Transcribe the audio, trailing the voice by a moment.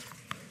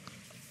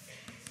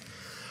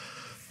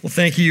Well,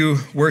 thank you,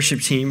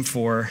 worship team,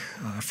 for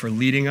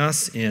leading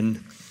us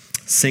in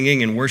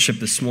singing and worship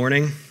this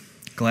morning.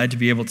 Glad to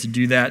be able to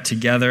do that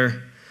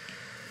together.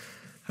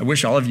 I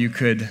wish all of you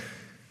could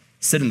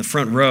sit in the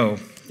front row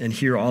and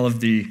hear all of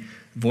the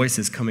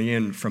voices coming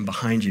in from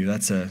behind you.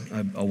 That's a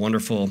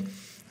wonderful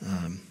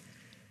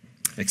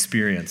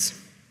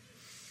experience.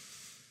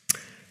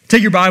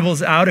 Take your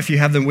Bibles out if you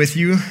have them with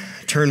you.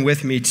 Turn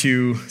with me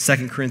to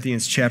 2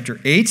 Corinthians chapter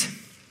 8.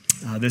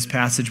 This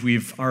passage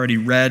we've already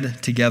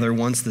read together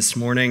once this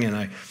morning, and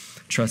I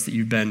trust that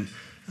you've been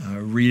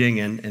reading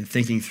and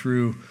thinking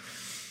through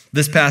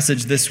this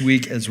passage this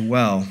week as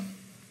well.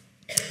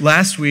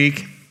 Last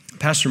week,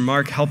 Pastor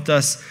Mark helped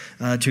us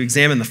to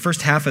examine the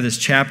first half of this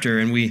chapter,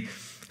 and we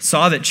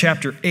saw that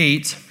chapter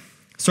 8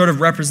 sort of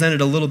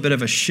represented a little bit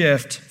of a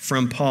shift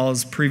from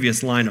Paul's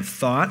previous line of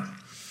thought.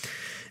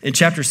 In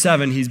chapter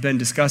 7, he's been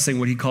discussing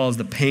what he calls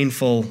the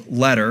painful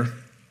letter,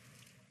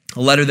 a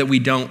letter that we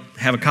don't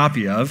have a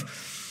copy of,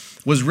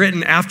 was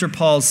written after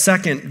Paul's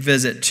second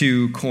visit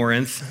to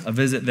Corinth, a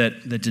visit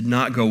that did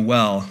not go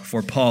well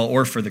for Paul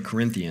or for the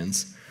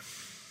Corinthians.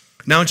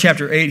 Now in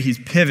chapter 8, he's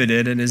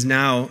pivoted and is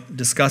now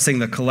discussing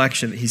the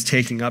collection that he's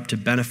taking up to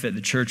benefit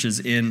the churches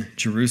in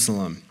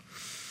Jerusalem.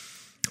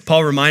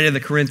 Paul reminded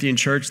the Corinthian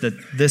church that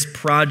this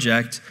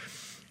project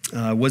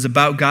was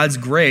about God's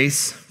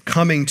grace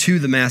coming to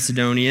the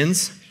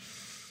Macedonians.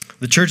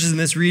 The churches in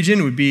this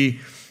region would be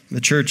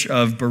the church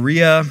of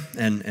Berea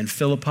and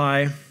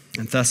Philippi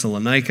and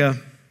Thessalonica.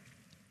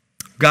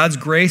 God's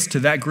grace to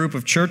that group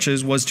of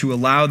churches was to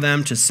allow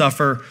them to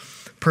suffer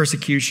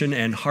persecution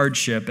and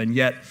hardship, and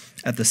yet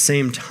at the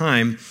same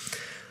time,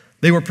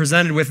 they were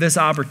presented with this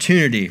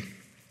opportunity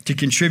to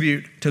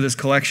contribute to this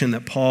collection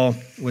that Paul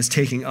was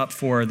taking up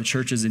for the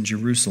churches in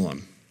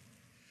Jerusalem.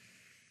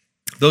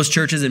 Those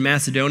churches in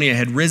Macedonia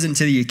had risen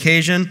to the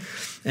occasion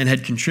and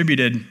had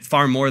contributed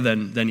far more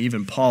than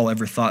even Paul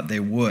ever thought they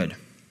would.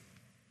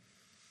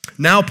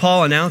 Now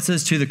Paul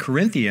announces to the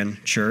Corinthian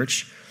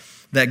church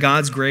that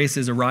God's grace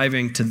is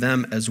arriving to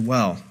them as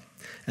well,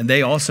 and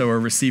they also are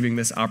receiving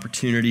this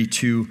opportunity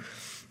to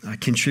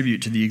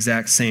contribute to the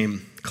exact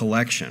same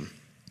collection.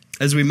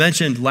 As we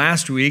mentioned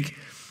last week,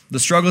 the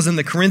struggles in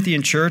the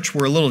Corinthian church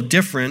were a little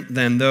different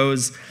than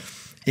those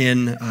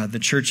in the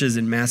churches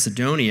in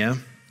Macedonia.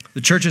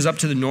 The churches up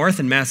to the north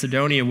in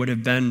Macedonia would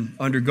have been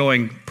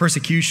undergoing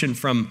persecution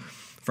from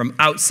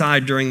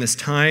outside during this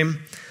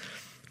time,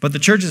 but the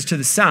churches to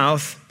the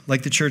south,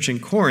 like the church in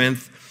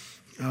Corinth,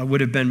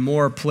 would have been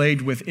more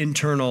plagued with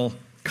internal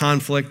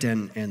conflict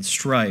and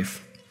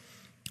strife.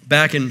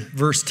 Back in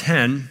verse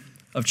 10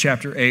 of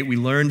chapter 8, we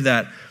learned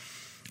that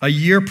a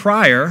year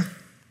prior,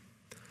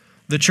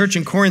 the church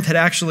in Corinth had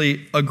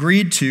actually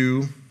agreed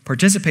to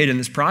participate in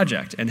this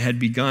project and had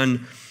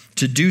begun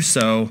to do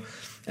so,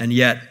 and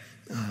yet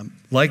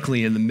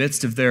likely in the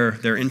midst of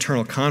their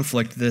internal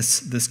conflict,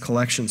 this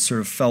collection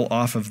sort of fell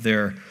off of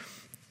their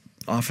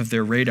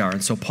radar.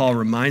 And so Paul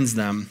reminds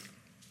them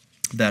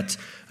that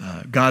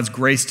God's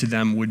grace to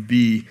them would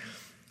be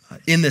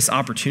in this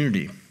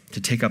opportunity to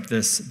take up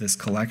this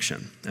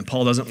collection. And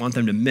Paul doesn't want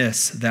them to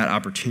miss that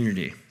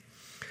opportunity.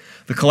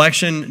 The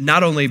collection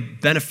not only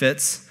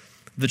benefits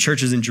the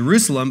churches in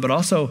Jerusalem, but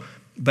also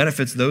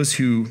benefits those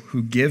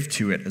who give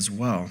to it as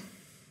well.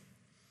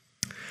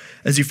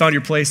 As you found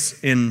your place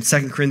in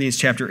 2 Corinthians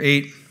chapter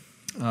 8,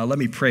 let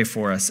me pray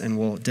for us, and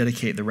we'll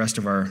dedicate the rest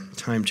of our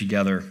time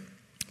together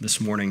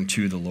this morning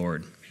to the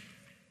Lord.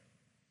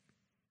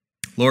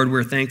 Lord,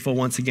 we're thankful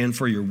once again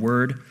for your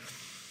word.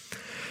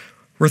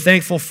 We're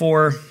thankful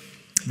for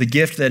the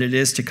gift that it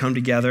is to come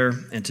together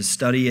and to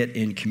study it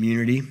in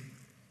community.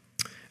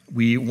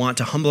 We want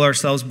to humble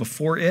ourselves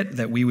before it,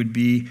 that we would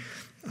be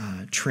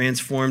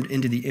transformed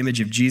into the image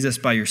of Jesus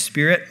by your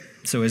Spirit.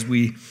 So as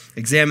we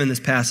examine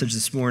this passage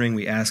this morning,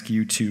 we ask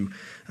you to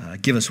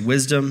give us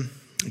wisdom,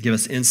 give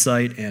us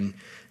insight, and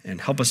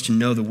help us to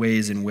know the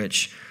ways in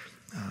which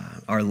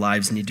our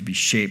lives need to be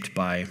shaped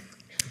by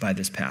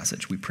this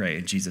passage. We pray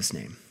in Jesus'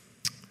 name.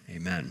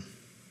 Amen.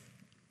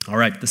 All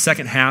right, the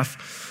second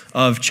half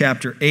of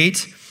chapter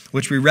 8,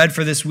 which we read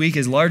for this week,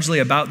 is largely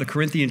about the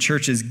Corinthian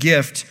church's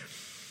gift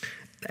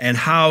and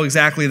how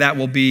exactly that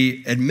will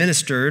be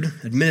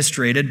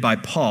administrated by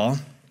Paul.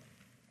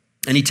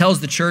 And he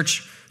tells the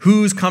church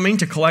who's coming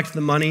to collect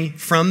the money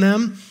from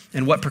them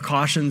and what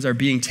precautions are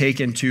being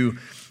taken to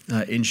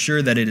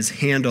ensure that it is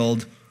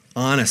handled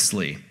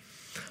honestly.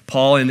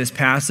 Paul, in this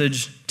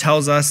passage,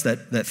 tells us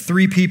that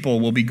 3 people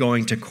will be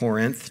going to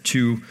Corinth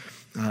to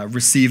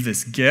receive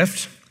this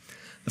gift.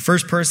 The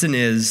first person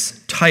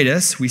is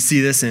Titus. We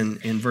see this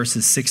in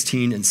verses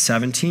 16 and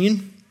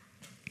 17.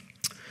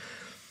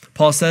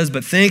 Paul says,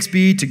 "But thanks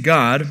be to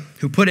God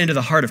who put into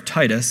the heart of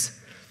Titus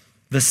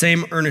the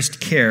same earnest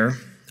care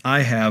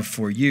I have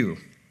for you.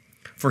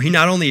 For he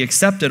not only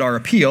accepted our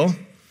appeal,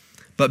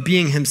 but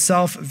being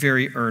himself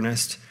very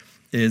earnest,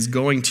 is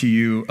going to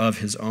you of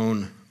his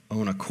own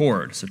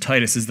accord." So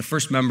Titus is the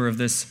first member of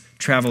this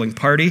traveling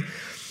party.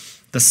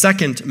 The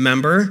second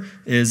member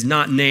is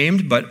not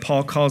named, but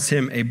Paul calls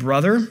him a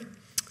brother.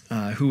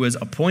 who was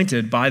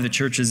appointed by the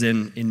churches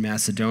in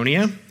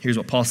Macedonia. Here's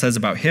what Paul says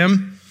about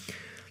him.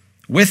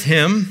 With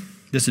him,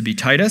 this would be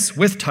Titus,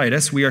 with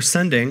Titus we are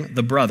sending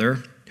the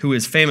brother who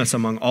is famous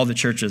among all the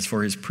churches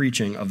for his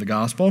preaching of the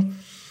gospel.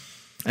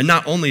 And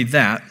not only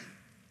that,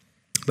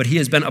 but he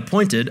has been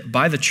appointed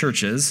by the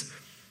churches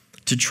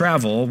to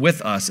travel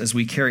with us as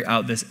we carry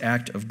out this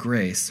act of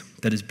grace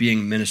that is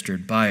being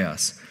ministered by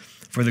us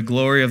for the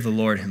glory of the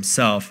Lord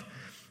himself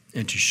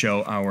and to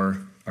show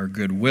our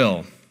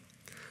goodwill.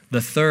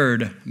 The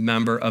third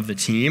member of the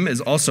team is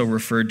also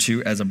referred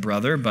to as a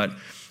brother, but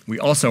we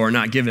also are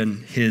not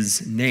given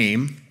his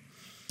name.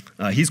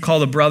 He's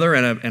called a brother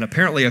and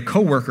apparently a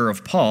co-worker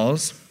of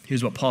Paul's.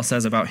 Here's what Paul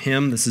says about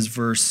him. This is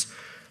verse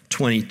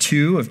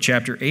 22 of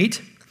chapter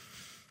 8.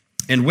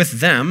 And with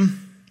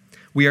them,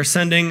 we are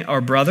sending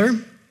our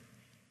brother,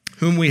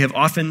 whom we have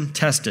often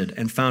tested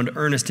and found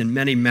earnest in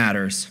many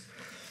matters,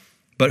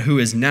 but who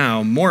is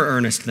now more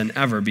earnest than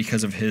ever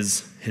because of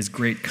his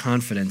great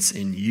confidence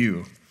in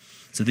you.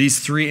 So these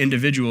three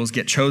individuals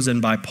get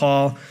chosen by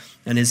Paul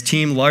and his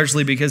team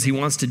largely because he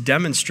wants to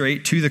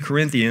demonstrate to the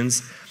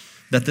Corinthians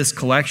that this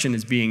collection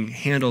is being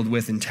handled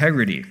with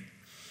integrity.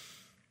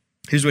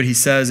 Here's what he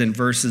says in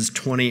verses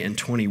 20 and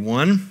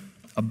 21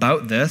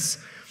 about this.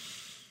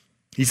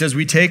 He says,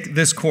 "We take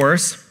this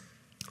course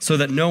so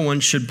that no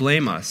one should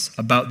blame us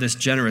about this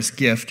generous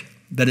gift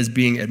that is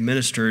being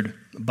administered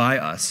by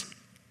us.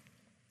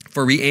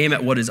 For we aim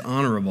at what is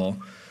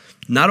honorable,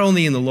 not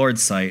only in the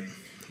Lord's sight,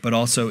 but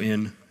also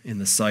in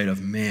the sight of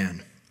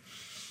man."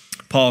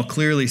 Paul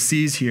clearly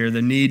sees here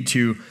the need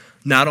to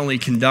not only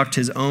conduct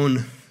his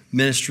own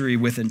ministry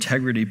with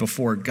integrity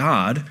before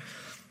God,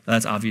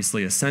 that's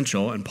obviously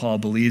essential, and Paul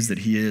believes that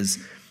he is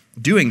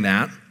doing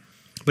that,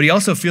 but he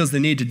also feels the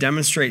need to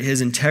demonstrate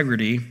his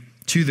integrity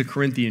to the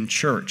Corinthian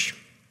church.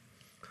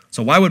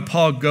 So why would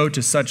Paul go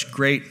to such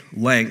great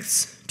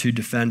lengths to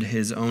defend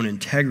his own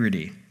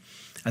integrity?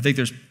 I think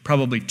there's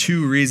probably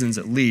two reasons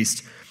at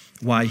least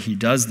why he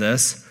does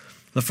this.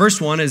 The first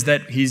one is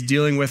that he's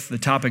dealing with the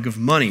topic of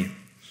money.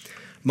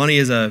 Money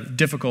is a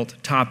difficult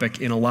topic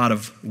in a lot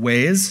of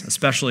ways,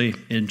 especially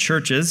in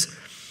churches.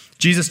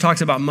 Jesus talks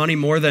about money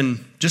more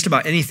than just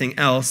about anything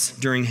else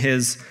during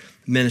his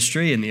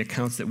ministry and the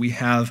accounts that we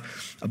have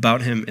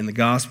about him in the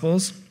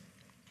Gospels.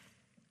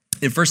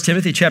 In 1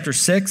 Timothy chapter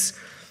 6,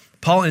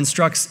 Paul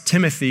instructs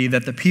Timothy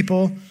that the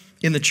people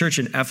in the church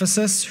in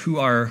Ephesus who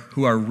are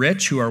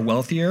rich, who are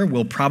wealthier,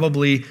 will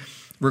probably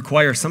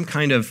require some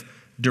kind of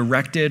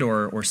directed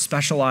or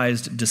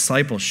specialized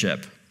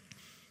discipleship.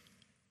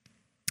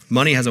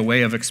 Money has a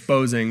way of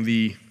exposing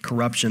the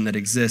corruption that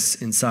exists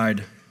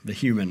inside the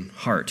human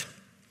heart.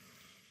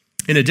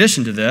 In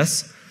addition to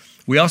this,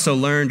 we also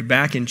learned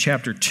back in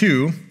chapter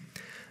 2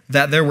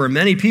 that there were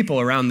many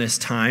people around this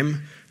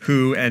time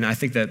who, and I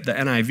think that the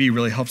NIV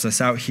really helps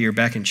us out here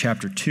back in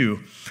chapter 2,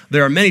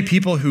 there are many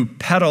people who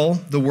peddle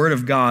the word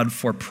of God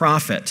for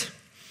profit.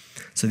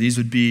 So these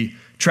would be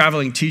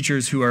traveling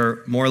teachers who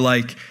are more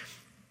like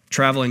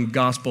traveling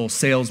gospel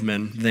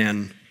salesmen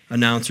than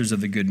announcers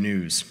of the good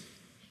news.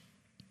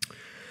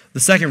 The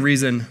second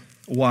reason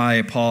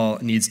why Paul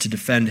needs to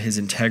defend his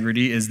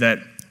integrity is that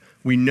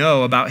we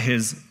know about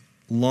his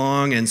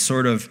long and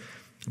sort of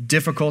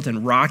difficult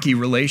and rocky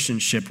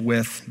relationship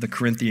with the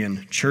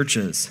Corinthian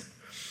churches.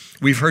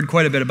 We've heard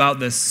quite a bit about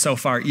this so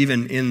far,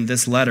 even in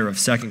this letter of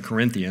 2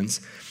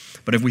 Corinthians.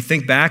 But if we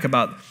think back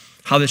about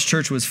how this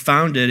church was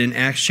founded in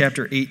Acts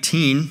chapter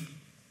 18,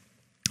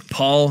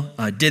 Paul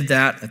did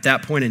that at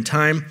that point in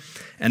time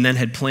and then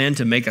had planned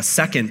to make a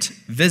second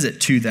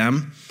visit to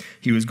them.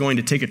 He was going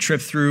to take a trip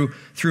through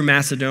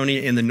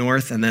Macedonia in the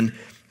north and then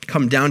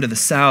come down to the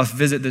south,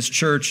 visit this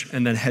church,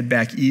 and then head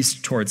back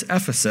east towards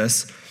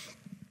Ephesus.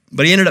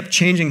 But he ended up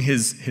changing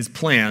his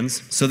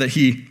plans so that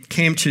he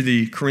came to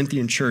the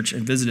Corinthian church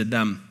and visited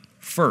them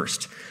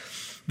first.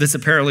 This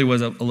apparently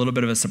was a little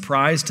bit of a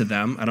surprise to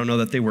them. I don't know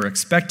that they were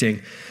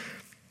expecting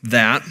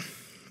that.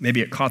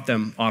 Maybe it caught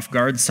them off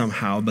guard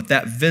somehow, but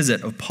that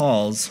visit of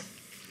Paul's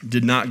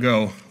did not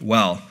go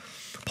well.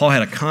 Paul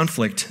had a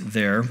conflict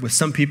there with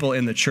some people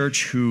in the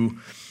church who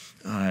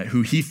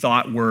he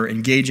thought were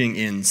engaging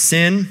in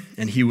sin,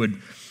 and he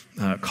would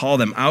call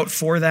them out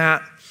for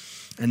that.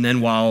 And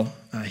then while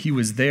he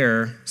was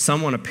there,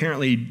 someone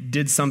apparently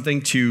did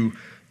something to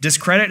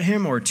discredit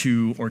him or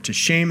to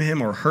shame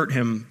him or hurt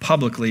him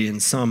publicly in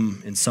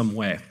some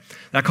way.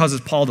 That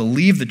causes Paul to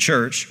leave the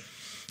church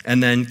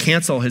and then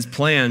cancel his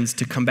plans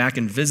to come back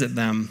and visit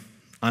them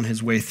on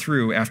his way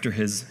through after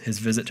his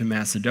visit to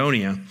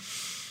Macedonia,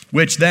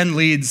 which then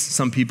leads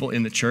some people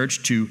in the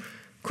church to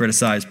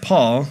criticize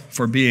Paul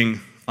for being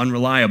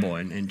unreliable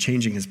and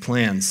changing his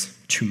plans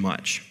too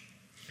much.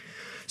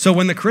 So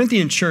when the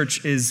Corinthian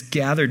church is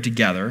gathered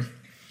together,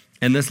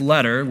 and this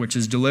letter, which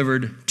is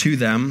delivered to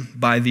them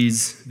by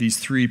these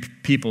three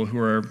people who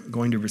are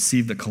going to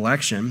receive the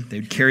collection, they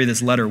would carry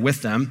this letter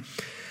with them.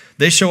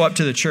 They show up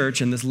to the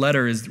church, and this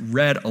letter is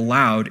read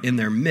aloud in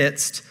their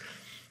midst.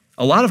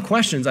 A lot of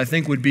questions, I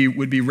think, would be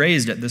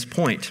raised at this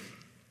point.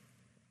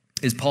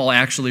 Is Paul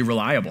actually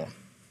reliable?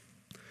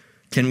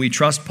 Can we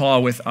trust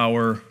Paul with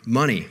our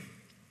money?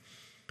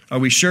 Are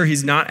we sure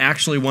he's not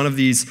actually one of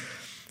these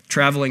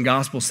traveling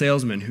gospel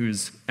salesmen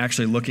who's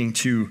actually looking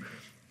to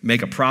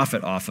make a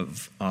profit off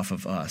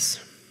of us?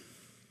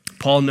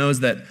 Paul knows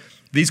that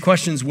these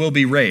questions will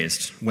be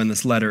raised when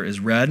this letter is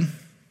read.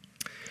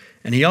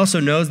 And he also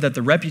knows that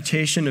the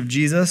reputation of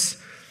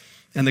Jesus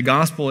and the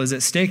gospel is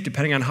at stake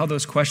depending on how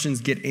those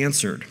questions get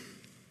answered.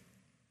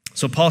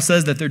 So Paul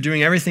says that they're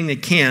doing everything they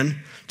can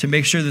to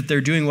make sure that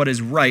they're doing what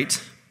is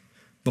right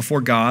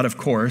before God, of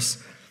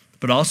course,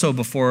 but also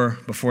before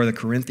the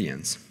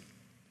Corinthians.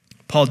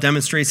 Paul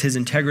demonstrates his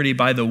integrity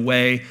by the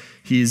way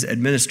he's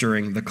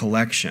administering the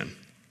collection.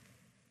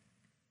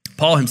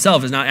 Paul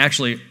himself is not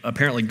actually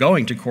apparently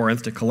going to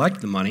Corinth to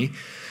collect the money.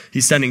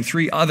 He's sending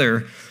 3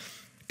 other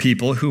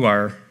people who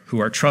are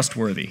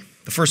trustworthy.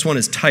 The first one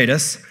is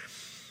Titus.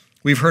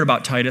 We've heard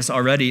about Titus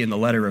already in the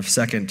letter of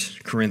 2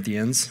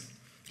 Corinthians.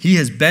 He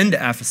has been to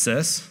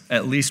Ephesus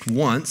at least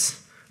once.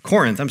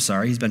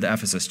 He's been to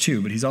Ephesus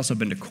too, but he's also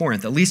been to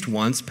Corinth at least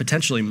once,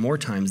 potentially more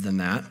times than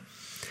that.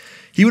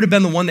 He would have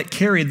been the one that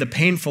carried the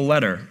painful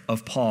letter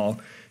of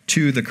Paul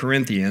to the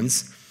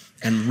Corinthians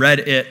and read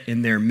it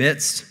in their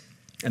midst.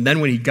 And then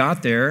when he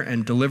got there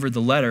and delivered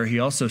the letter, he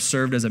also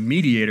served as a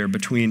mediator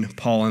between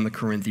Paul and the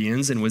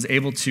Corinthians and was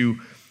able to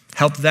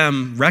help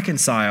them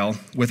reconcile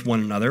with one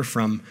another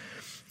from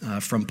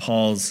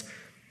Paul's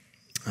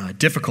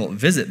difficult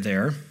visit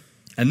there.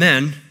 And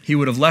then he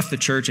would have left the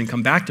church and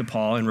come back to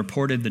Paul and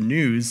reported the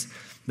news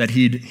that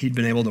he'd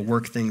been able to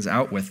work things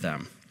out with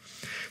them.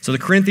 So the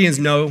Corinthians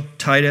know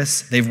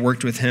Titus. They've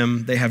worked with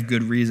him. They have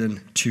good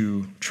reason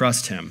to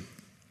trust him.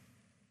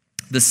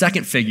 The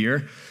second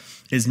figure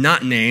is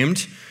not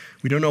named.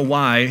 We don't know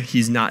why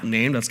he's not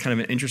named. That's kind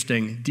of an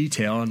interesting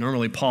detail. And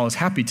normally Paul is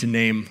happy to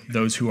name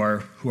those who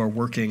are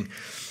working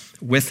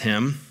with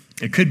him.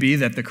 It could be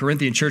that the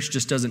Corinthian church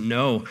just doesn't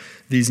know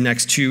these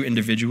next 2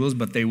 individuals,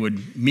 but they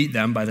would meet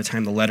them by the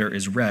time the letter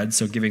is read,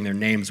 so giving their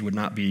names would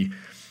not be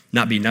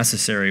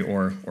necessary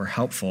or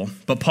helpful.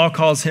 But Paul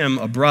calls him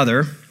a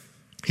brother.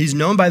 He's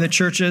known by the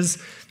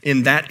churches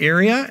in that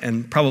area,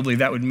 and probably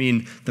that would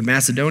mean the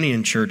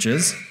Macedonian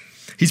churches.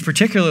 He's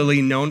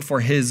particularly known for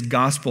his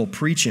gospel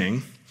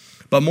preaching,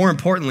 but more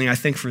importantly, I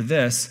think for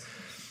this,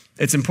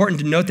 it's important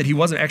to note that he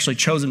wasn't actually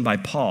chosen by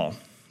Paul.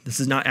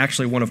 This is not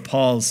actually one of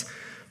Paul's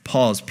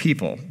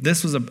people.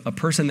 This was a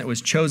person that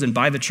was chosen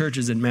by the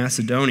churches in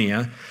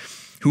Macedonia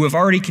who have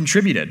already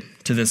contributed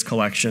to this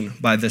collection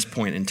by this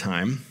point in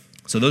time.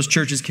 So those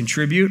churches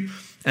contribute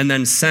and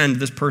then send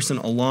this person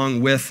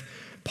along with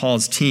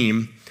Paul's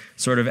team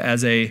sort of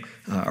as a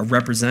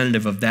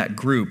representative of that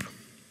group.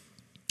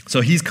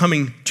 So he's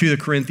coming to the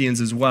Corinthians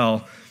as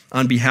well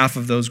on behalf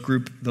of those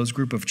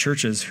group of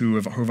churches who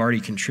have already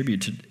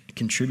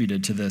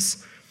contributed to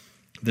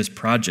this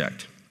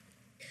project.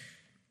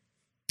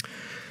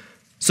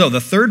 So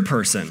the third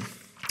person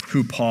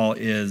who Paul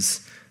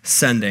is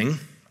sending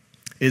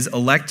is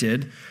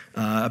elected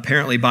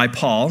apparently by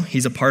Paul.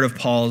 He's a part of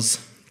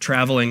Paul's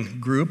traveling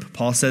group.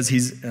 Paul says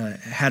he's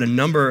had a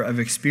number of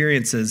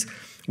experiences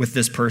with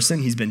this person.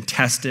 He's been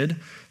tested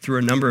through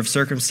a number of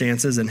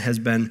circumstances and has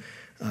been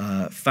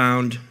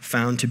found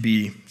to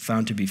be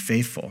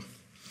faithful.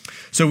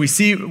 So we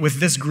see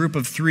with this group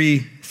of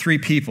three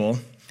people,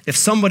 if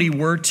somebody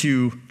were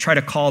to try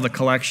to call the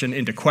collection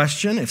into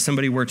question, if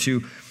somebody were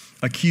to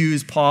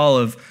accuse Paul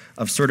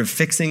of sort of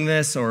fixing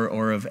this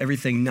or of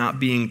everything not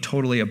being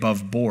totally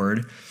above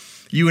board,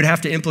 you would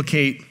have to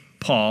implicate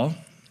Paul,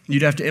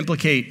 you'd have to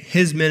implicate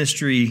his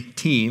ministry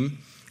team,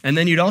 and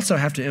then you'd also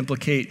have to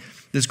implicate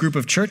this group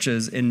of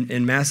churches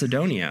in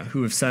Macedonia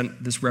who have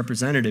sent this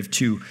representative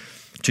to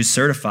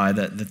certify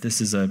that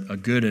this is a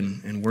good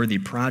and worthy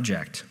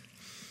project.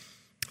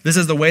 This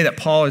is the way that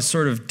Paul is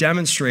sort of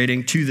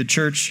demonstrating to the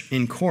church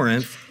in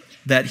Corinth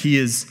that he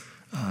is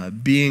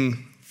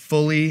being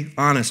fully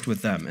honest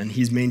with them, and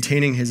he's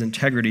maintaining his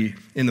integrity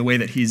in the way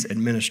that he's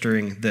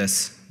administering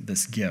this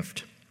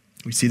gift.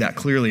 We see that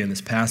clearly in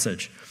this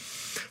passage.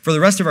 For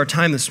the rest of our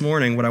time this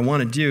morning, what I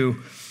want to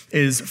do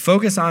is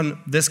focus on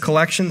this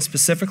collection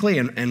specifically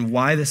and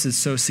why this is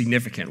so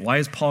significant. Why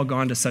has Paul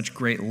gone to such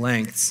great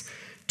lengths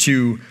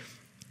to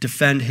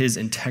defend his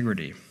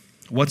integrity?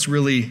 What's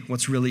really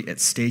at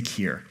stake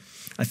here?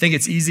 I think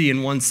it's easy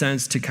in one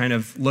sense to kind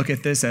of look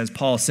at this as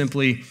Paul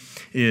simply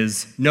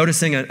is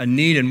noticing a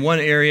need in one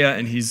area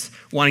and he's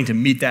wanting to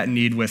meet that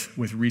need with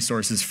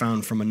resources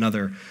found from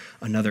another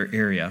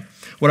area.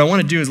 What I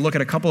want to do is look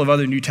at a couple of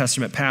other New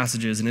Testament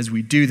passages, and as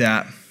we do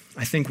that,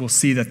 I think we'll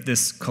see that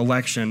this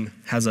collection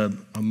has a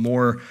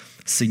more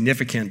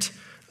significant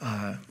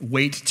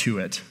weight to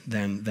it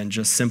than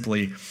just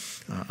simply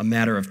a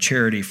matter of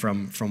charity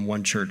from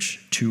one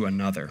church to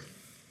another.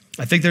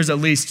 I think there's at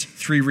least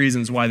 3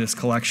 reasons why this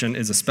collection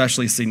is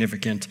especially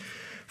significant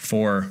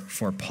for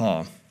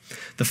Paul.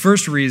 The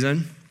first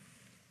reason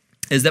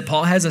is that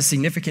Paul has a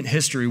significant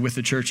history with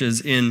the churches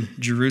in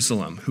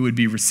Jerusalem who would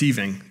be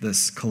receiving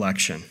this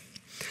collection.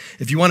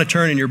 If you want to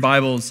turn in your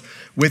Bibles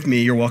with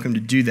me, you're welcome to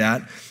do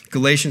that.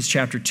 Galatians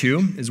chapter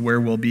 2 is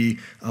where we'll be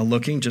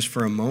looking just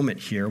for a moment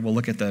here. We'll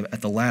look at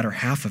the latter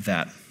half of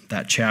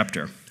that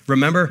chapter.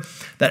 Remember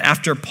that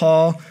after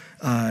Paul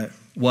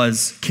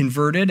was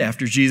converted,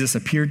 after Jesus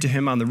appeared to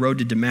him on the road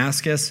to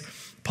Damascus,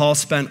 Paul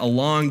spent a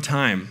long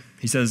time.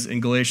 He says in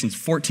Galatians,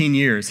 14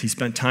 years, he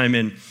spent time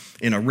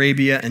in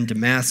Arabia and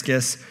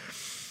Damascus,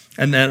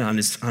 and then on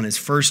his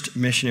first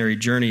missionary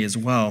journey as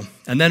well.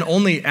 And then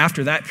only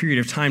after that period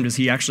of time does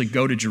he actually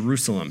go to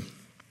Jerusalem.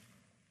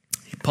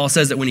 Paul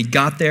says that when he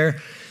got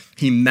there,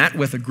 he met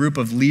with a group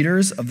of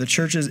leaders of the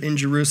churches in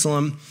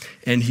Jerusalem,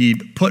 and he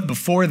put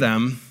before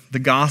them the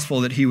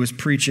gospel that he was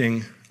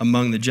preaching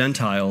among the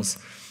Gentiles,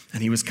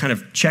 and he was kind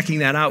of checking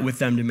that out with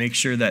them to make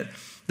sure that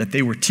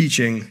they were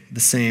teaching the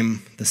same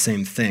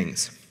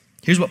things.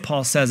 Here's what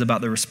Paul says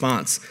about the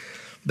response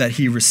that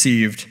he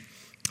received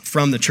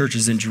from the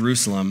churches in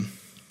Jerusalem,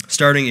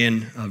 starting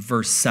in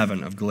verse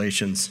 7 of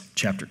Galatians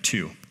chapter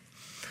 2.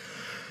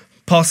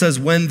 Paul says,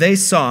 when they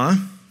saw,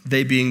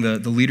 they being the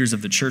leaders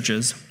of the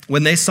churches,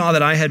 when they saw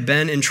that I had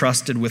been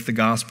entrusted with the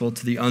gospel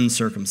to the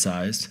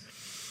uncircumcised,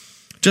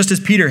 just as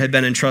Peter had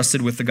been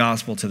entrusted with the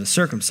gospel to the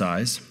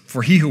circumcised,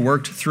 for he who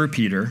worked through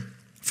Peter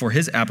for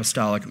his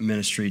apostolic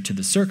ministry to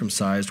the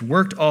circumcised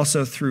worked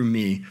also through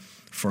me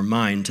for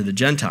mine to the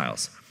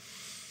Gentiles.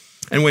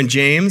 And when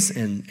James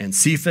and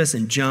Cephas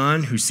and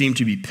John, who seemed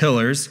to be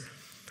pillars,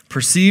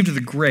 perceived the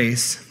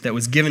grace that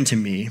was given to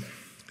me,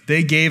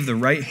 they gave the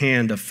right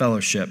hand of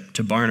fellowship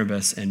to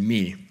Barnabas and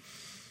me,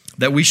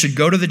 that we should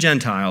go to the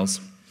Gentiles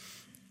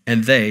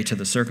and they to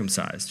the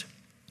circumcised.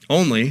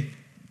 Only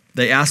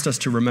they asked us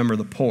to remember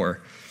the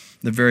poor,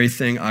 the very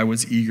thing I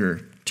was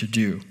eager to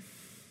do.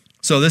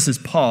 So this is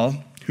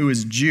Paul, who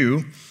is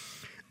Jew,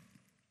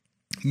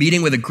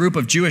 meeting with a group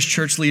of Jewish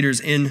church leaders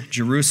in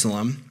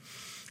Jerusalem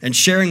and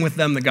sharing with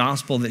them the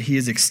gospel that he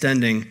is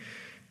extending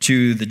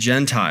to the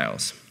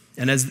Gentiles.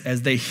 And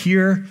as they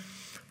hear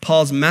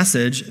Paul's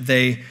message,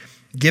 they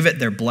give it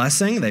their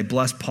blessing. They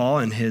bless Paul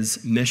and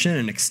his mission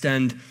and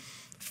extend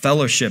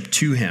fellowship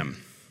to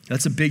him.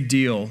 That's a big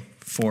deal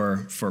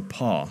for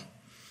Paul.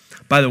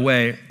 By the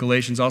way,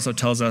 Galatians also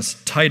tells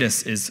us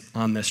Titus is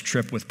on this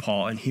trip with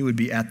Paul, and he would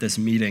be at this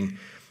meeting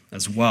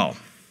as well.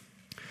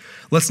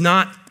 Let's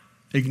not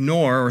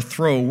ignore or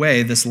throw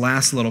away this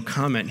last little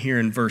comment here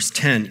in verse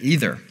 10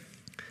 either.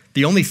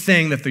 The only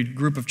thing that the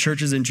group of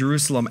churches in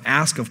Jerusalem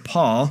ask of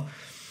Paul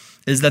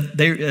is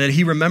that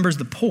he remembers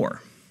the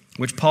poor,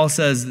 which Paul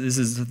says this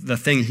is the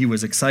thing he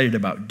was excited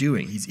about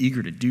doing. He's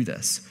eager to do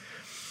this.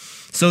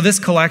 So this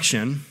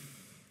collection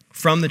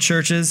from the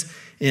churches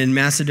in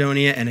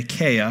Macedonia and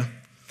Achaia,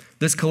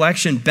 this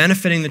collection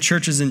benefiting the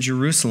churches in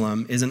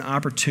Jerusalem, is an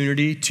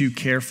opportunity to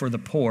care for the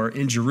poor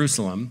in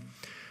Jerusalem,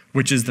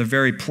 which is the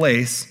very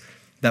place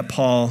that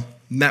Paul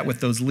met with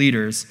those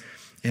leaders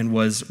and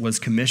was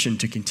commissioned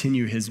to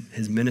continue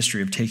his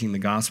ministry of taking the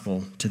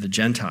gospel to the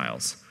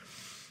Gentiles.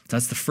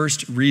 That's the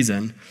first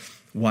reason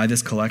why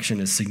this collection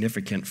is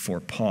significant for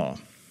Paul.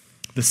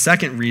 The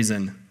second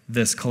reason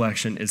this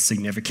collection is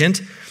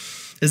significant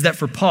is that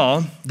for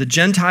Paul, the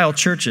Gentile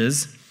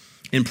churches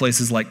in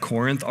places like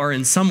Corinth are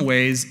in some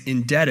ways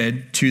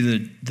indebted to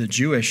the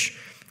Jewish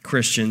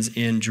Christians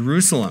in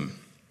Jerusalem.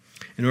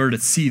 In order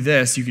to see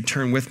this, you could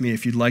turn with me,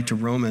 if you'd like, to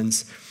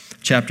Romans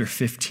chapter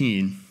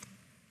 15.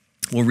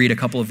 We'll read a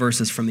couple of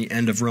verses from the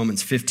end of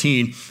Romans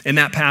 15. In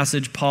that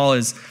passage, Paul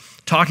is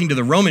talking to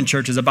the Roman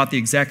churches about the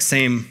exact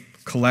same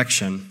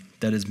collection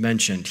that is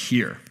mentioned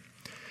here.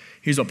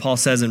 Here's what Paul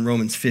says in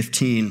Romans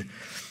 15,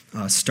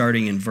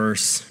 starting in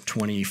verse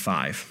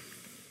 25.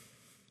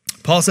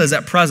 Paul says,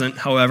 at present,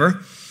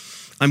 however,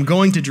 I'm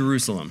going to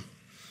Jerusalem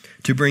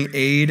to bring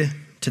aid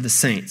to the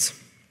saints.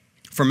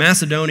 For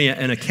Macedonia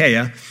and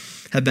Achaia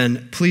have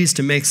been pleased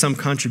to make some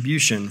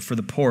contribution for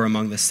the poor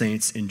among the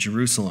saints in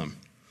Jerusalem.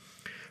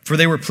 For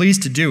they were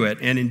pleased to do it,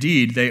 and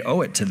indeed they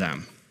owe it to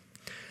them.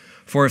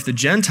 For if the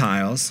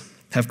Gentiles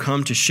have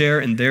come to share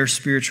in their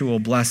spiritual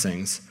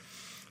blessings,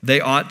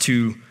 they ought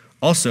to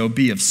also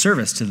be of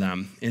service to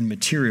them in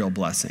material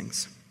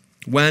blessings.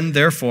 When,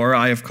 therefore,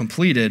 I have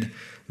completed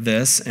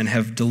this and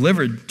have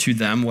delivered to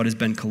them what has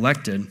been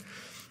collected,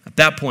 at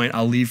that point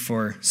I'll leave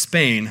for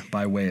Spain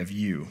by way of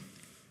you.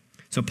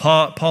 So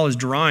Paul is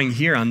drawing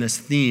here on this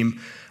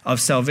theme of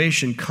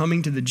salvation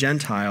coming to the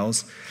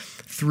Gentiles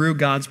through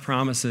God's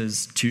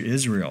promises to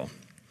Israel.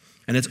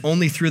 And it's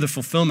only through the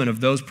fulfillment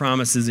of those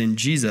promises in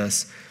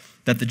Jesus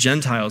that the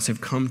Gentiles have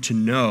come to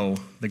know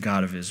the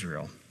God of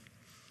Israel.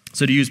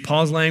 So to use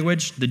Paul's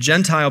language, the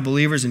Gentile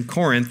believers in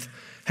Corinth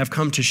have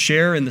come to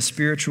share in the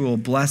spiritual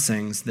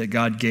blessings that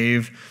God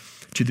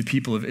gave to the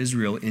people of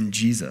Israel in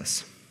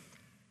Jesus.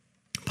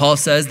 Paul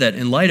says that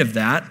in light of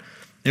that,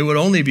 it would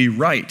only be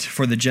right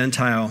for the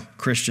Gentile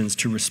Christians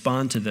to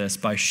respond to this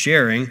by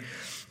sharing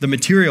the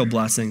material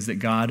blessings that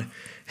God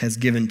has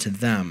given to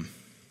them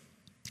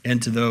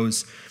and to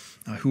those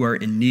who are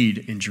in need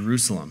in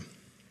Jerusalem.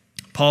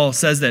 Paul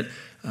says that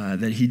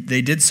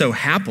they did so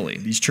happily.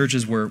 These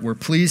churches were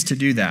pleased to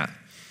do that.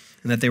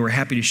 and that they were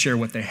happy to share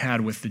what they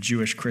had with the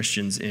Jewish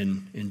Christians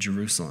in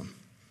Jerusalem.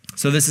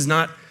 So this is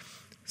not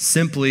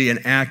simply an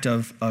act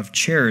of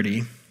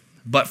charity,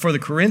 but for the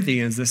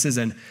Corinthians, this is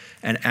an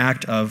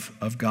act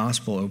of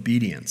gospel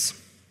obedience.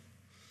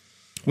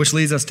 Which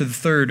leads us to the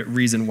third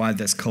reason why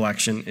this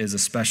collection is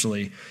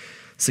especially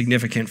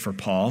significant for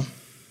Paul.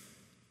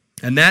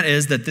 And that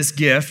is that this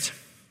gift,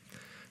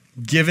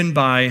 given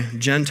by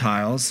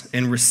Gentiles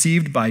and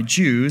received by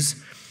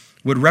Jews,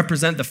 would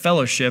represent the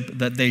fellowship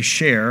that they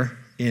share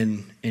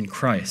in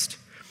Christ.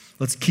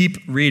 Let's keep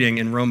reading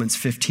in Romans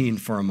 15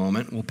 for a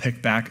moment. We'll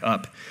pick back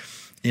up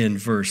in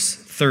verse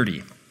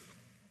 30.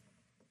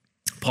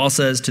 Paul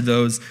says to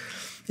those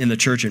in the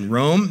church in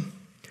Rome,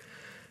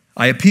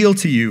 "I appeal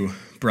to you,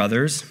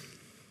 brothers,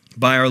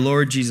 by our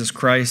Lord Jesus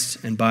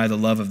Christ and by the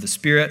love of the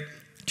Spirit,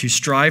 to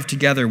strive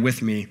together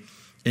with me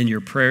in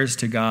your prayers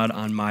to God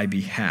on my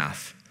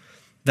behalf,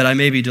 that I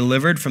may be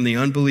delivered from the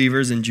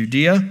unbelievers in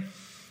Judea,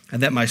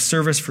 and that my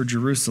service for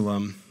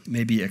Jerusalem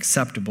may be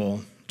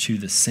acceptable to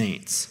the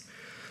saints."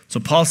 So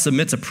Paul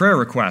submits a prayer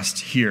request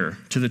here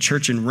to the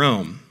church in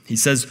Rome. He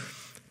says,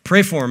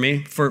 pray for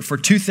me for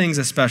two things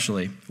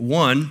especially.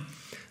 One,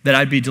 that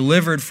I'd be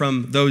delivered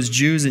from those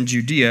Jews in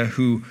Judea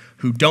who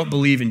don't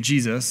believe in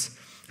Jesus,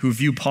 who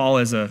view Paul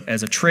as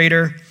a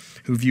traitor,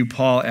 who view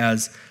Paul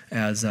as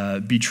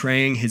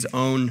betraying his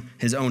own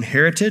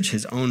heritage,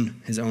 his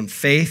own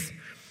faith.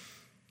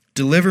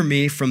 Deliver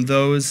me from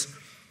those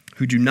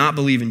who do not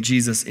believe in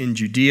Jesus in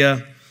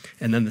Judea.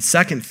 And then the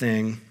second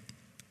thing,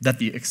 that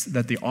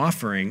the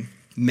offering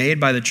made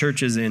by the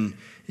churches in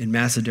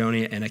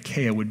Macedonia and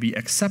Achaia would be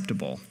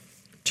acceptable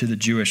to the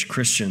Jewish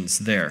Christians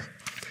there.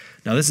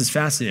 Now, this is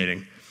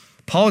fascinating.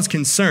 Paul is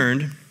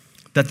concerned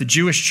that the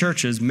Jewish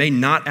churches may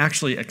not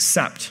actually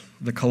accept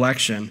the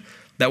collection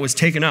that was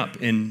taken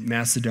up in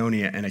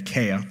Macedonia and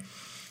Achaia.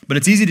 But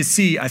it's easy to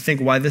see, I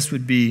think, why this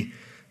would be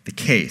the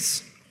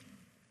case.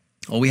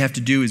 All we have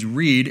to do is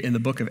read in the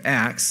book of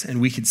Acts, and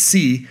we could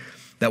see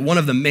that one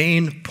of the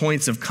main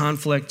points of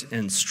conflict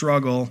and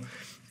struggle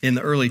in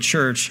the early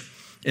church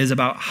is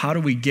about how do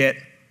we get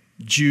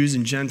Jews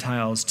and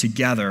Gentiles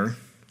together,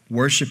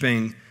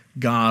 worshiping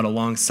God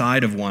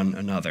alongside of one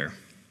another.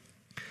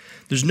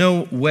 There's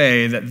no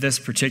way that this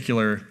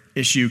particular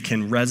issue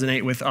can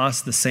resonate with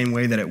us the same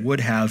way that it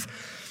would have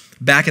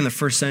back in the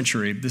first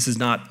century. This is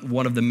not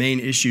one of the main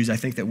issues I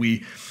think that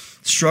we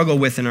struggle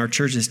with in our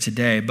churches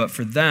today, but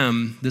for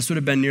them, this would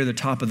have been near the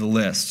top of the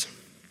list.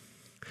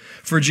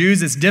 For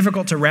Jews, it's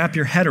difficult to wrap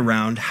your head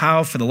around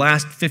how, for the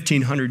last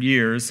 1,500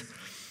 years,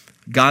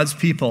 God's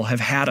people have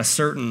had a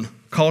certain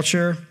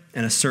culture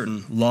and a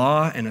certain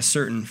law and a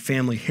certain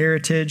family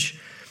heritage,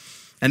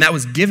 and that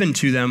was given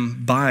to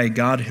them by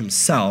God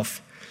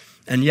himself.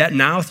 And yet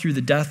now, through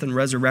the death and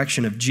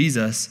resurrection of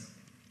Jesus,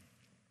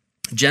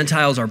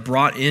 Gentiles are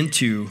brought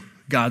into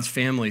God's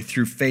family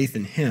through faith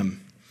in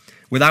him,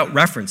 without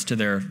reference to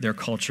their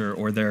culture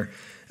or their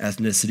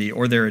ethnicity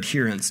or their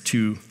adherence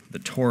to the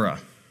Torah.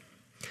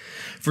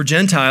 For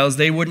Gentiles,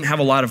 they wouldn't have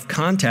a lot of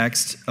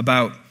context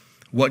about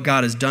what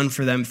God has done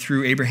for them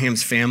through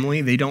Abraham's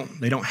family. They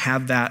don't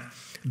have that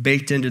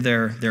baked into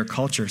their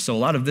culture. So a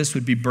lot of this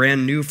would be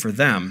brand new for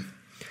them.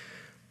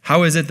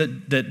 How is it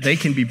that they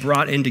can be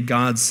brought into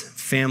God's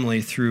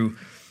family through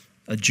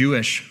a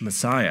Jewish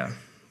Messiah?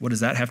 What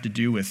does that have to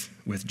do with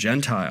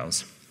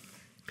Gentiles?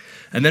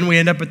 And then we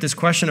end up with this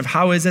question of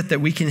how is it that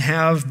we can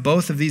have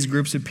both of these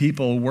groups of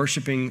people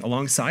worshiping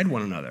alongside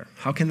one another?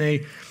 How can they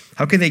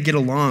get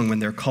along when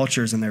their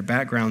cultures and their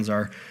backgrounds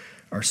are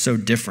so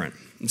different?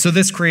 And so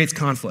this creates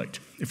conflict.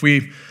 If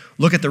we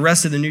look at the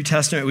rest of the New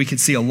Testament, we can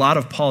see a lot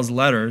of Paul's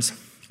letters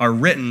are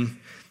written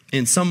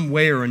in some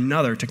way or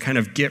another to kind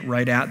of get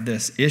right at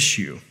this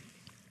issue.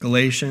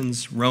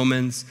 Galatians,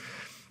 Romans,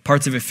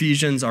 parts of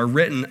Ephesians are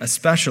written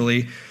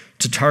especially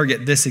to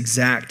target this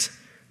exact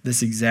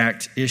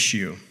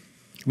issue.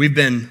 We've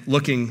been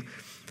looking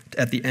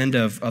at the end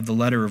of the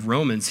letter of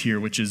Romans here,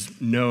 which is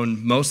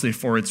known mostly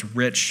for its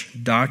rich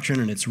doctrine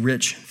and its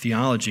rich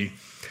theology.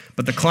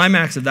 But the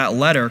climax of that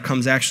letter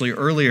comes actually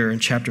earlier in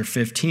chapter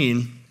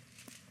 15.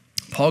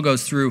 Paul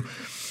goes through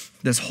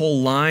this whole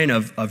line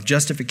of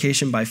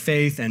justification by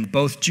faith, and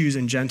both Jews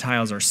and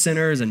Gentiles are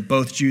sinners, and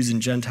both Jews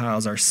and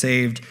Gentiles are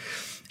saved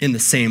in the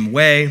same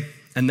way.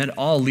 And that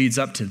all leads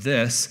up to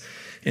this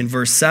in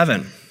verse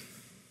 7.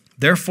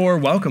 Therefore,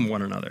 welcome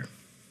one another.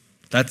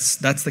 That's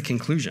the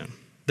conclusion.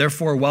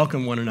 Therefore,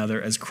 welcome one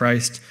another as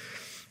Christ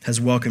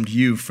has welcomed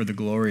you for the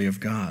glory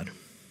of God.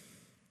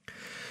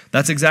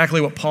 That's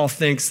exactly what Paul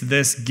thinks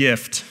this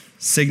gift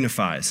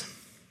signifies.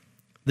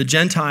 The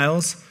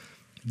Gentiles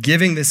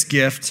giving this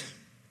gift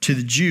to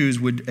the Jews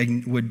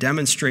would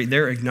demonstrate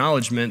their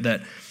acknowledgement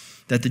that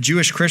the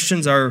Jewish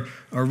Christians are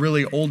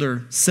really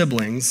older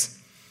siblings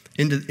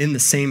in the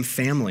same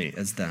family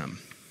as them.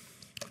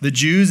 The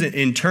Jews,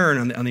 in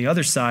turn, on the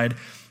other side,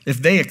 if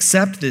they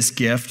accept this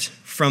gift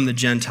from the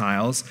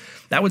Gentiles,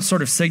 that would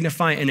sort of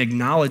signify an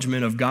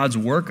acknowledgement of God's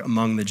work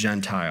among the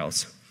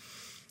Gentiles,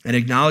 an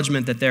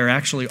acknowledgement that they're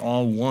actually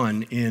all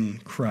one in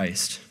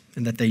Christ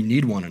and that they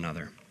need one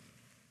another.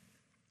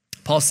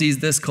 Paul sees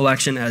this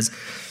collection as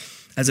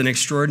an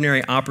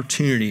extraordinary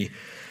opportunity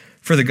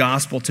for the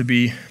gospel to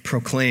be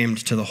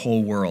proclaimed to the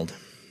whole world.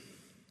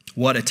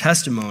 What a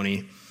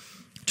testimony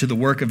to the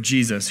work of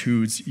Jesus,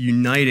 who's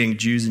uniting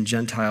Jews and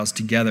Gentiles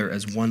together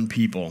as one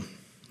people,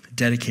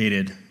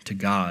 dedicated to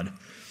God.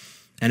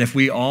 And if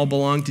we all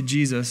belong to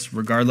Jesus,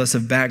 regardless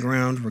of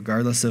background,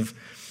 regardless of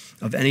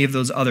any of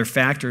those other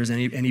factors,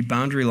 any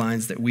boundary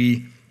lines that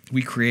we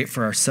create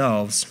for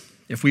ourselves,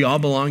 if we all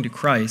belong to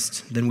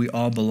Christ, then we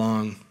all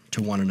belong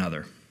to one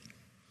another.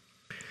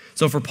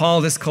 So for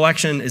Paul, this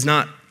collection is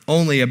not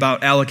only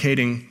about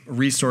allocating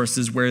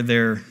resources where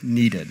they're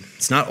needed.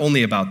 It's not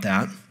only about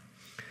that.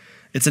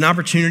 It's an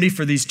opportunity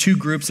for these two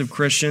groups of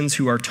Christians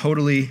who are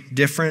totally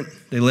different.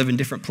 They live in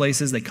different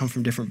places. They come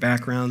from different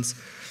backgrounds.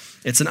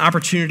 It's an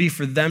opportunity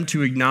for them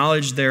to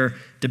acknowledge their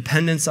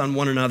dependence on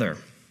one another.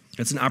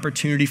 It's an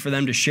opportunity for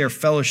them to share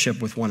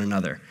fellowship with one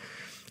another,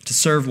 to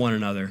serve one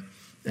another,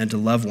 and to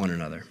love one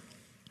another.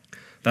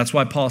 That's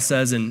why Paul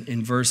says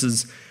in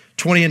verses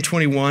 20 and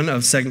 21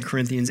 of 2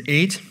 Corinthians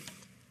 8,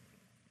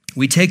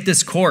 we take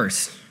this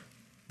course.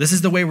 This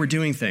is the way we're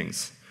doing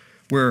things.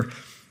 We're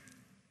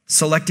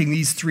selecting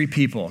these three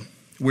people.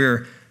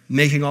 We're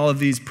making all of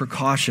these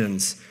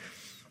precautions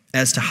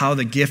as to how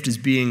the gift is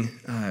being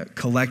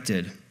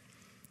collected.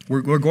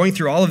 We're going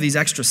through all of these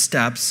extra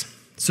steps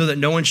so that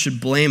no one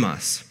should blame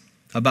us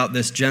about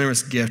this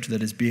generous gift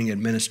that is being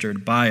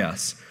administered by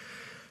us.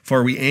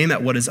 For we aim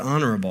at what is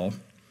honorable,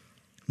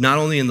 not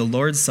only in the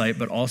Lord's sight,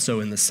 but also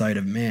in the sight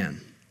of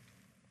man.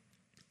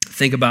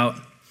 Think about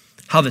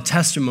how the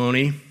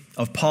testimony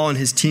of Paul and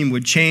his team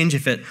would change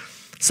if it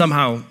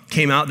somehow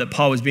came out that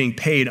Paul was being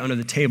paid under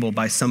the table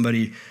by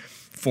somebody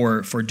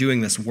for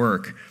doing this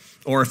work,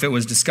 or if it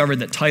was discovered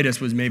that Titus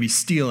was maybe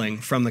stealing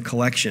from the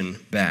collection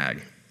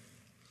bag.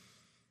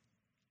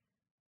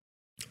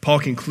 Paul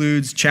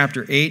concludes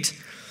chapter 8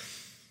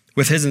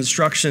 with his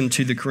instruction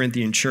to the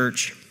Corinthian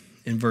church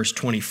in verse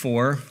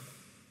 24.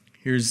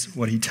 Here's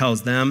what he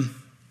tells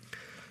them.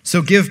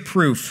 So give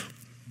proof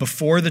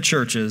before the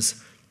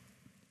churches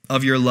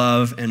of your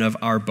love and of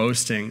our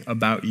boasting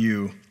about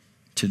you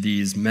to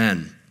these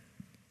men.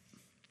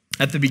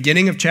 At the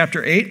beginning of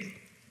chapter 8,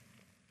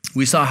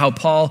 we saw how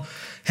Paul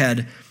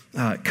had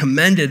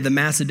commended the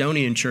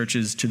Macedonian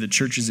churches to the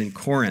churches in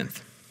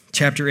Corinth.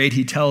 Chapter 8,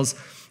 he tells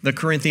the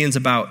Corinthians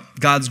about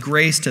God's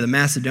grace to the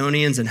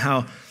Macedonians and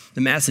how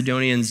the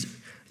Macedonians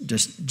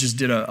just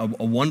did a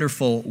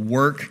wonderful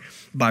work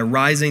by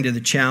rising to the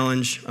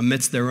challenge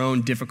amidst their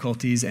own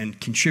difficulties and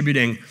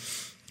contributing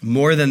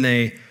more than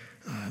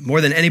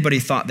anybody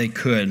thought they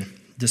could,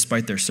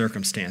 despite their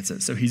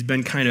circumstances. So he's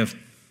been kind of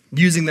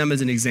using them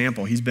as an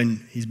example. He's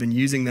been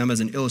using them as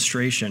an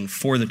illustration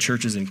for the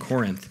churches in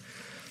Corinth.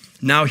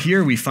 Now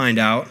here we find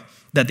out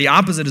that the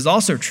opposite is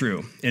also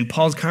true. In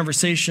Paul's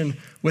conversation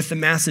with the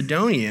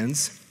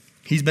Macedonians,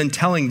 he's been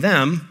telling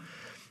them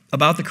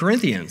about the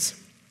Corinthians.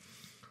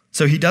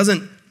 So he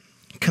doesn't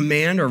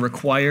command or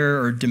require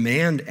or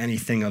demand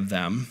anything of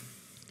them.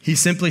 He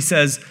simply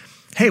says,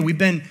 hey, we've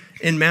been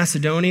in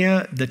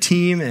Macedonia, the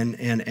team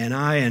and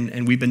I,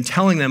 and we've been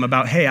telling them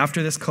about, hey,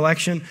 after this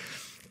collection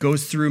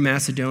goes through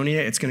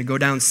Macedonia, it's going to go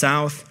down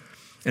south,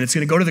 and it's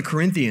going to go to the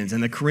Corinthians.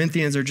 And the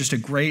Corinthians are just a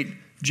great,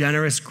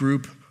 generous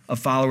group of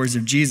followers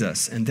of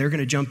Jesus, and they're going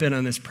to jump in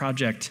on this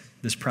project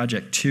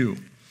too.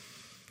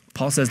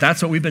 Paul says,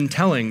 that's what we've been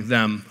telling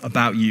them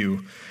about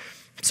you.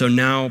 So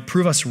now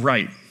prove us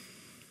right.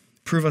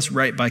 Prove us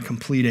right by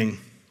completing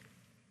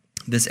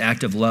this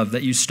act of love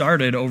that you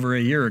started over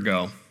a year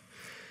ago.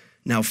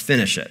 Now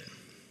finish it.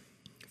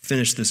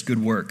 Finish this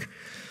good work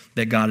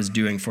that God is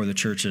doing for the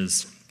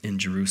churches in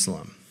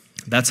Jerusalem.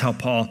 That's how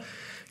Paul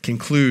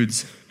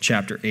concludes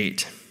chapter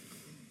 8.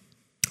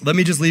 Let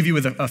me just leave you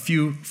with a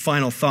few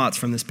final thoughts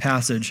from this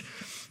passage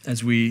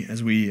as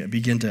we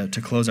begin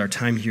to close our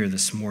time here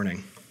this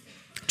morning.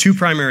 Two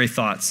primary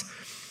thoughts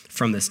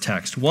from this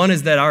text. One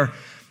is that our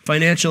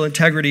financial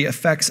integrity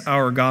affects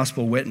our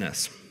gospel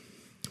witness.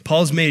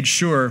 Paul's made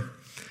sure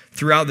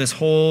throughout this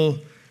whole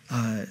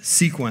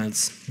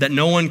sequence that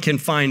no one can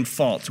find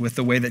fault with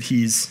the way that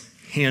he's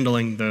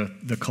handling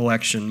the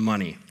collection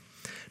money.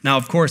 Now,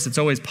 of course, it's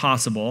always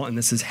possible, and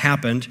this has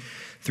happened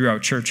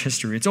throughout church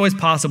history, it's always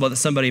possible that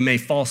somebody may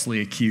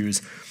falsely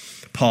accuse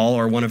Paul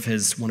or one of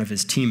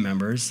his team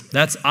members.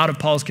 That's out of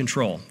Paul's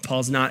control.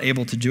 Paul's not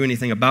able to do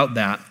anything about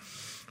that,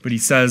 but he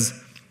says,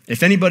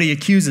 if anybody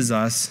accuses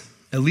us,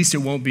 at least it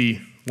won't be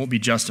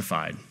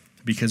justified,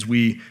 because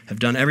we have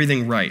done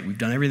everything right. We've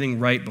done everything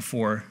right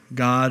before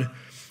God.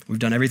 We've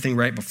done everything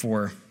right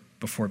before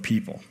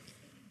people.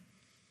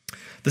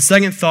 The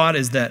second thought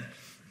is that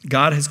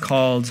God has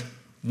called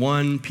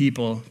one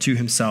people to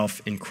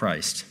himself in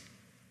Christ.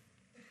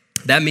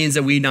 That means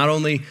that we not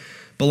only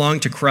belong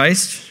to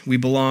Christ, we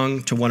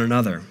belong to one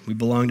another. We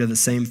belong to the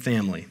same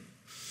family.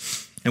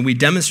 And we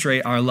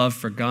demonstrate our love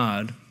for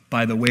God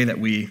by the way that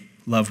we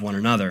love one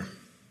another.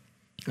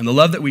 And the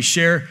love that we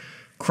share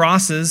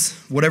crosses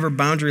whatever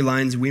boundary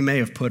lines we may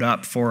have put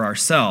up for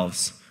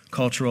ourselves,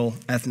 cultural,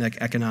 ethnic,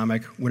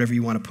 economic, whatever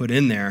you want to put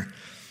in there.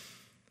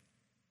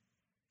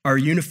 Our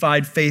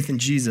unified faith in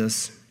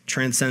Jesus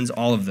transcends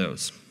all of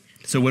those.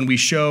 So when we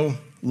show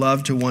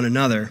love to one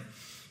another,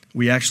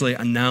 we actually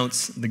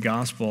announce the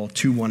gospel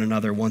to one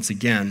another once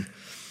again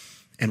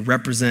and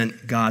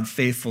represent God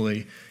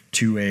faithfully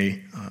to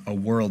a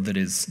world that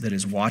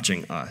is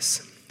watching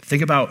us.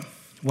 Think about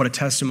what a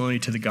testimony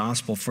to the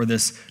gospel for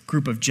this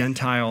group of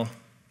Gentile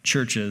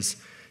churches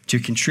to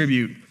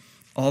contribute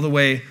all the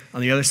way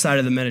on the other side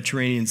of the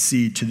Mediterranean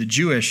Sea to the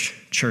Jewish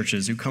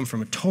churches who come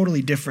from a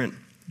totally different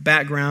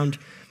background,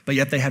 but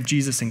yet they have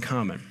Jesus in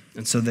common.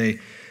 And so they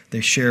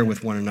share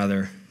with one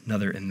another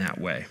in that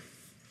way.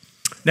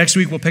 Next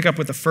week, we'll pick up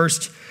with the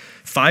first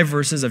 5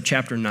 verses of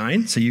chapter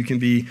 9, so you can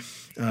be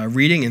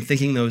reading and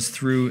thinking those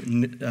through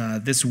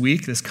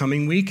this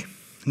coming week.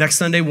 Next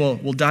Sunday,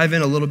 we'll dive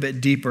in a little bit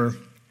deeper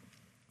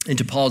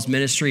into Paul's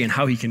ministry and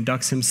how he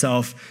conducts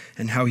himself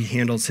and how he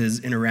handles his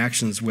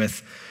interactions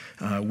with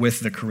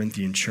the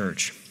Corinthian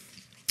church.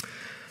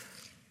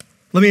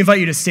 Let me invite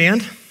you to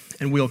stand,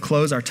 and we'll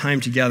close our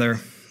time together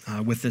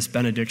with this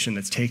benediction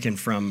that's taken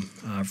from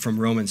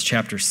Romans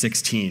chapter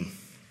 16.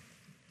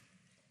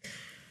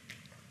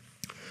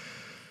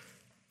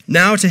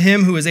 Now to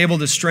him who is able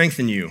to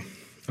strengthen you,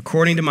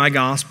 according to my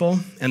gospel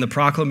and the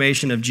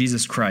proclamation of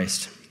Jesus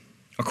Christ,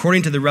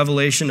 according to the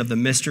revelation of the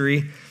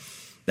mystery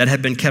that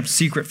had been kept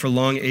secret for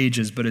long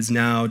ages but is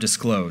now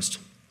disclosed,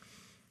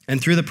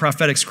 and through the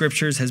prophetic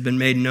scriptures has been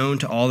made known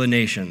to all the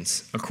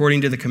nations,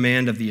 according to the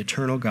command of the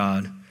eternal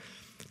God,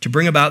 to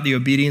bring about the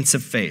obedience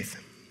of faith.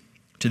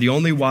 To the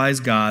only wise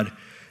God,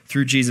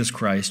 through Jesus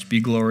Christ, be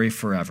glory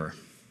forever.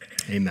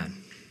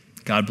 Amen.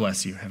 God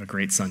bless you. Have a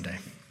great Sunday.